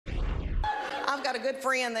I've got a good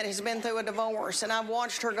friend that has been through a divorce, and I've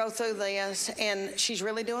watched her go through this, and she's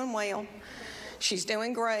really doing well. She's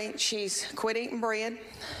doing great. She's quit eating bread,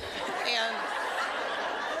 and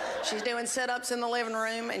she's doing sit-ups in the living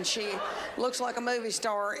room, and she looks like a movie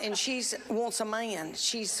star, and she wants a man.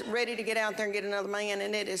 She's ready to get out there and get another man,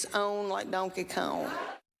 and it is on like Donkey Kong.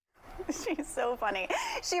 She's so funny.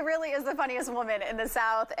 She really is the funniest woman in the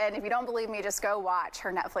South, and if you don't believe me, just go watch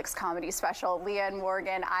her Netflix comedy special, Leanne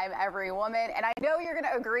Morgan, I'm Every Woman, and I know you're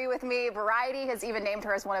going to agree with me. Variety has even named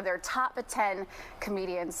her as one of their top 10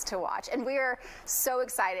 comedians to watch, and we are so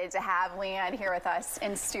excited to have Leanne here with us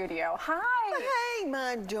in studio. Hi. Hey,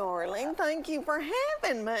 my darling. Thank you for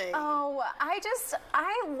having me. Oh,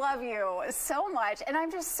 I love you so much, and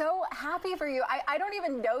I'm just so happy for you. I don't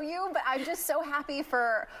even know you, but I'm just so happy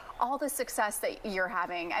for all the success that you're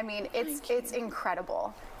having. I mean, it's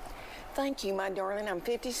incredible. Thank you, my darling. I'm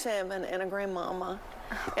 57 and a grandmama,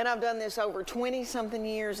 and I've done this over 20-something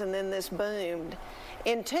years, and then this boomed.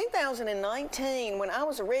 In 2019, when I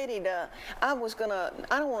was ready to, I was gonna,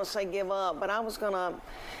 I don't want to say give up, but I was gonna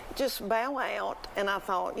just bow out, and I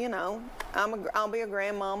thought, you know, I'll be a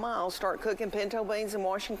grandmama. I'll start cooking pinto beans and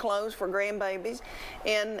washing clothes for grandbabies,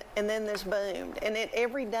 and then this boomed. And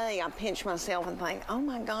every day I pinch myself and think, oh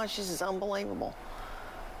my gosh, this is unbelievable.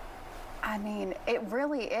 I mean, it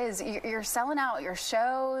really is. You're selling out your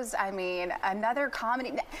shows. I mean, another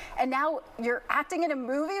comedy. And now you're acting in a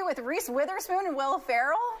movie with Reese Witherspoon and Will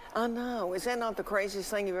Ferrell? I know. Is that not the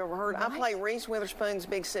craziest thing you've ever heard? What? I play Reese Witherspoon's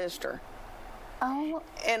big sister. Oh.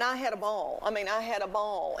 And I had a ball. I mean, I had a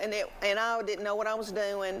ball, and I didn't know what I was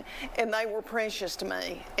doing, and they were precious to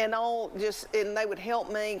me, and they would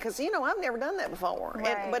help me, because, you know, I've never done that before.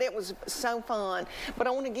 Right. But it was so fun. But I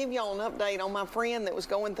want to give y'all an update on my friend that was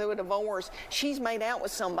going through a divorce. She's made out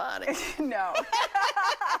with somebody. No.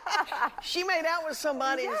 She made out with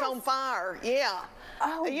somebody that's on fire. Yeah.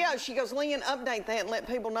 Oh. Yeah, she goes, Leanne, update that and let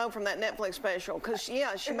people know from that Netflix special. Because,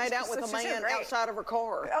 yeah, she made out with a man outside of her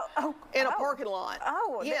car in a parking lot.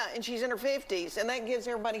 Oh. Yeah, and she's in her 50s, and that gives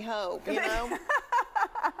everybody hope, you know?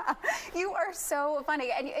 You are so funny,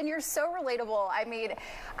 and you're so relatable. I mean,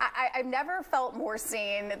 I've never felt more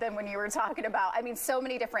seen than when you were talking about, I mean, so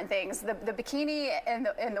many different things. The bikini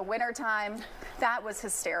in the wintertime, that was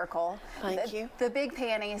hysterical. Thank you. The big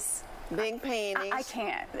panties. Big panties. I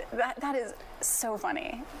can't. That is so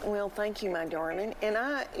funny. Well, thank you, my darling. And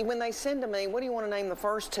when they said to me, what do you want to name the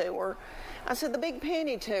first tour? I said, the Big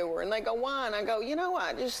Panty Tour. And they go, why? And I go, you know,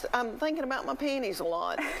 I'm thinking about my panties a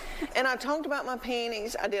lot. And I talked about my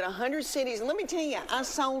panties. I did 100 cities. And let me tell you, I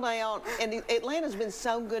sold out, and Atlanta's been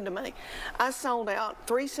so good to me. I sold out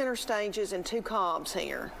 3 center stages and 2 Cobbs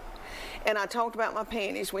here. And I talked about my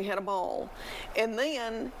panties. We had a ball. And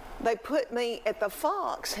then they put me at the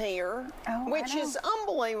Fox here, which is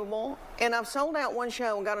unbelievable. And I've sold out 1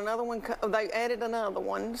 show and got another one. They added another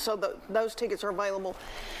one, so those tickets are available.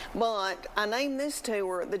 But I named this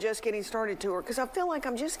tour the Just Getting Started Tour because I feel like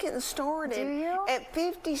I'm just getting started. Do you? At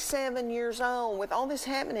 57 years old, with all this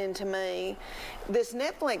happening to me, this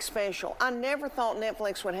Netflix special, I never thought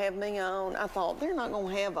Netflix would have me on. I thought they're not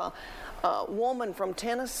going to have a woman from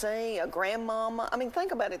Tennessee, a grandmama. I mean,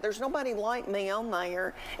 think about it. There's nobody like me on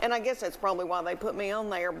there, and I guess that's probably why they put me on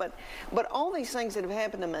there. But all these things that have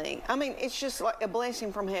happened to me, I mean, it's just like a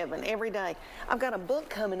blessing from heaven every day. I've got a book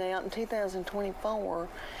coming out in 2024,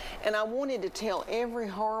 and I wanted to tell every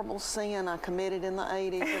horrible sin I committed in the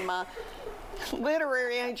 80s, and my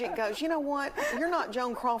literary agent goes, you know what? You're not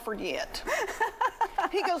Joan Crawford yet.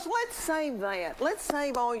 He goes, let's save that. Let's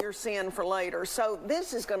save all your sin for later. So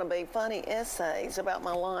this is going to be funny essays about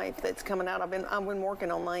my life that's coming out. I've been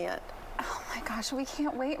working on that. Oh my gosh, we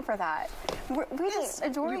can't wait for that. We just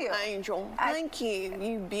adore you. Angel. Thank you,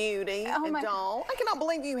 you beauty, doll. I cannot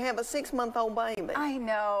believe you have a 6-month-old baby. I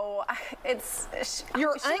know.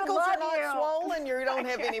 Your ankles are not swollen. You don't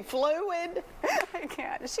have any fluid. I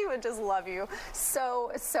can't. She would just love you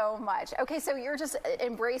so much. Okay, so you're just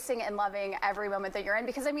embracing and loving every moment that you're in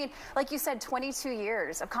because, I mean, like you said, 22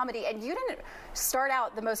 years of comedy, and you didn't start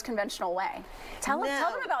out the most conventional way. Tell them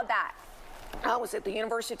about that. I was at the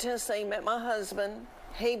University of Tennessee, met my husband.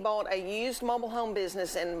 He bought a used mobile home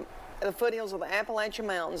business in the foothills of the Appalachian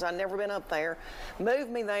Mountains. I'd never been up there.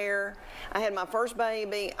 Moved me there. I had my first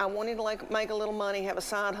baby. I wanted to make a little money, have a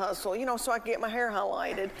side hustle, you know, so I could get my hair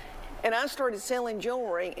highlighted. And I started selling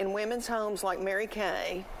jewelry in women's homes like Mary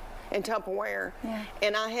Kay and Tupperware. Yeah.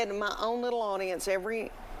 And I had my own little audience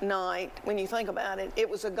every night. When you think about it, it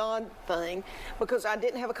was a God thing because I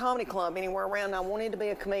didn't have a comedy club anywhere around. I wanted to be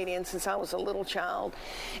a comedian since I was a little child.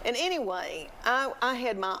 And anyway, I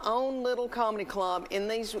had my own little comedy club in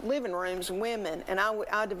these living rooms, women, and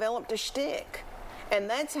I developed a shtick. And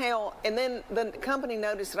that's how, and then the company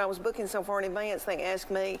noticed that I was booking so far in advance, they asked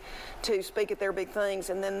me to speak at their big things,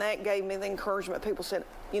 and then that gave me the encouragement. People said,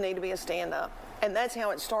 you need to be a stand-up. And that's how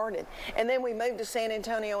it started. And then we moved to San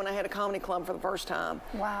Antonio, and I had a comedy club for the first time.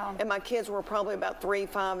 Wow. And my kids were probably about 3,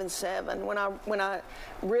 5, and 7 when I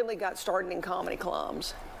really got started in comedy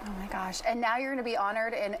clubs. Oh my gosh. And now you're going to be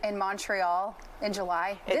honored in Montreal in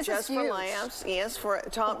July. It's Just for Laughs, yes, for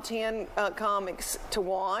top 10 comics to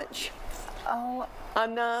watch. Oh. I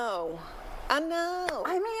know. I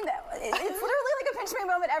mean, it's literally like a pinch me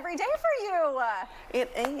moment every day for you. It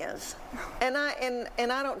is. And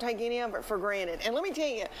I don't take any of it for granted. And let me tell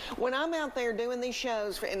you, when I'm out there doing these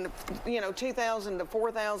shows in 2,000 to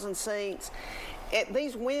 4,000 seats,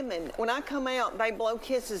 these women, when I come out, they blow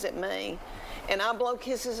kisses at me. And I blow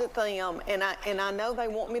kisses at them, and I know they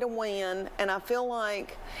want me to win, and I feel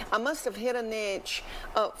like I must have hit a niche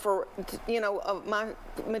for, of my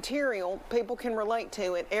material. People can relate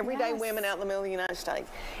to it. Everyday women out in the middle of the United States,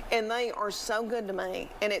 and they are so good to me,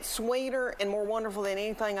 and it's sweeter and more wonderful than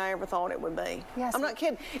anything I ever thought it would be. Yes. I'm not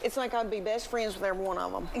kidding. It's like I'd be best friends with every one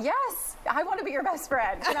of them. Yes, I want to be your best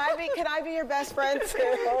friend. Can I be your best friend too?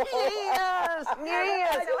 Yes,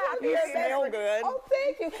 yes. You smell good. Oh,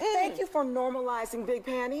 thank you. Thank you for normalizing big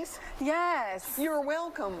panties. Yes. You're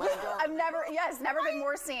welcome, my darling. I've never been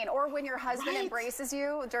more seen. Or when your husband embraces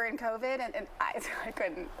you during COVID, and I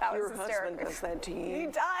couldn't. That was hysterical. Your husband does that to you. He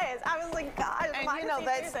does. I was like, God, why does he do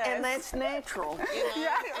this? And that's natural.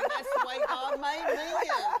 Yeah. And that's the way God made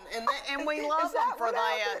men, and we love them for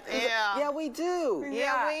that. Yeah. Yeah, we do.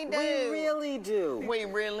 Yeah, we do. We really do. We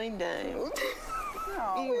really do.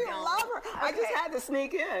 Oh, We love her. Okay. I just had to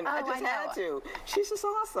sneak in. I just had to. She's just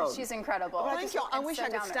awesome. She's incredible. Thank y'all. I wish I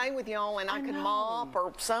could stay with y'all and I could mop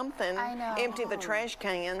or something. I know. Empty the trash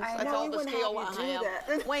cans. I That's know. all the skill I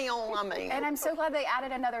have. Well, I mean. And I'm so glad they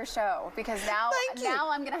added another show because now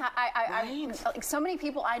I'm gonna like so many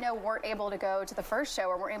people I know weren't able to go to the first show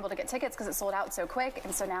or weren't able to get tickets because it sold out so quick,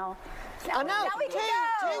 and so now I know. Now we can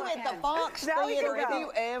go. Two at the Fox Now we Theater. can go. If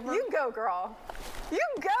you ever. You go, girl. You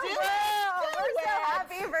go, girl. We're so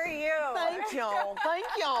happy for you. Thank y'all. Thank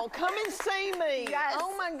y'all. Come and see me. Yes.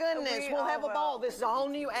 Oh my goodness. We'll have a ball. This is a whole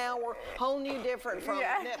new hour, whole new different from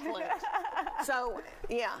Netflix. So,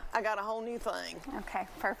 yeah, I got a whole new thing. Okay,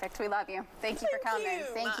 perfect. We love you. Thank you for coming.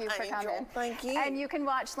 Thank you for coming. Thank you. And you can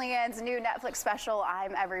watch Leanne's new Netflix special,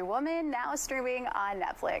 I'm Every Woman, now streaming on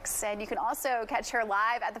Netflix. And you can also catch her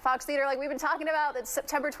live at the Fox Theater like we've been talking about. That's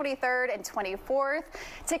September 23rd and 24th.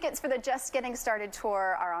 Tickets for the Just Getting Started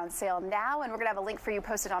tour are on sale now, and we're going to have a link for you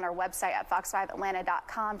posted on our website at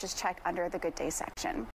fox5atlanta.com. Just check under the Good Day section.